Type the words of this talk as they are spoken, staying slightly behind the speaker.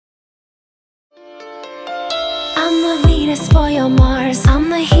I'm the Venus for your Mars, I'm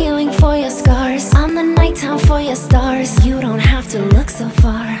the healing for your scars, I'm the nighttime for your stars. You don't have to look so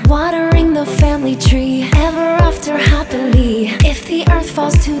far. Watering the family tree, ever after happily. If the earth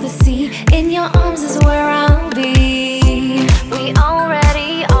falls to the sea, in your arms is where I'll be. We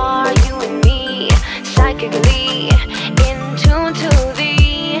already are, you and me, psychically in tune to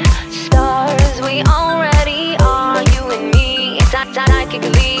the stars. We already are, you and me,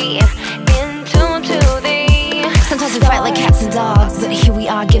 psychically in tune to the Sometimes we fight like cats and dogs, but here we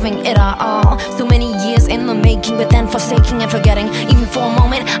are giving it our all. So many years in the making, but then forsaking and forgetting. Even for a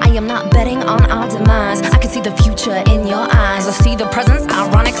moment, I am not betting on our demise. I can see the future in your eyes, or see the presence,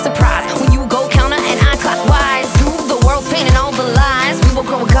 ironic surprise. When you go counter and I clockwise, through the world's pain and all the lies, we will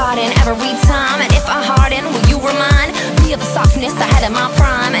grow a garden every time. And if I harden, will you remind me of the softness I had in my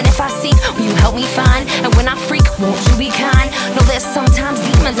prime? And if I seek, will you help me find? And when I freak, won't you be kind? No, there's sometimes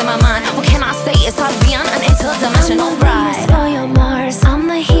demons in my mind. What can I say? It's hard to be on an interdimensional ride. I'm the Venus for your Mars, I'm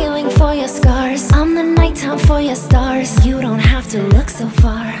the healing for your scars, I'm the nighttime for your stars. You don't have to look so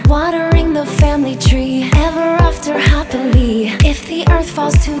far. Watering the family tree, ever after happily. If the earth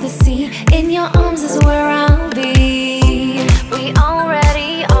falls to the sea, in your arms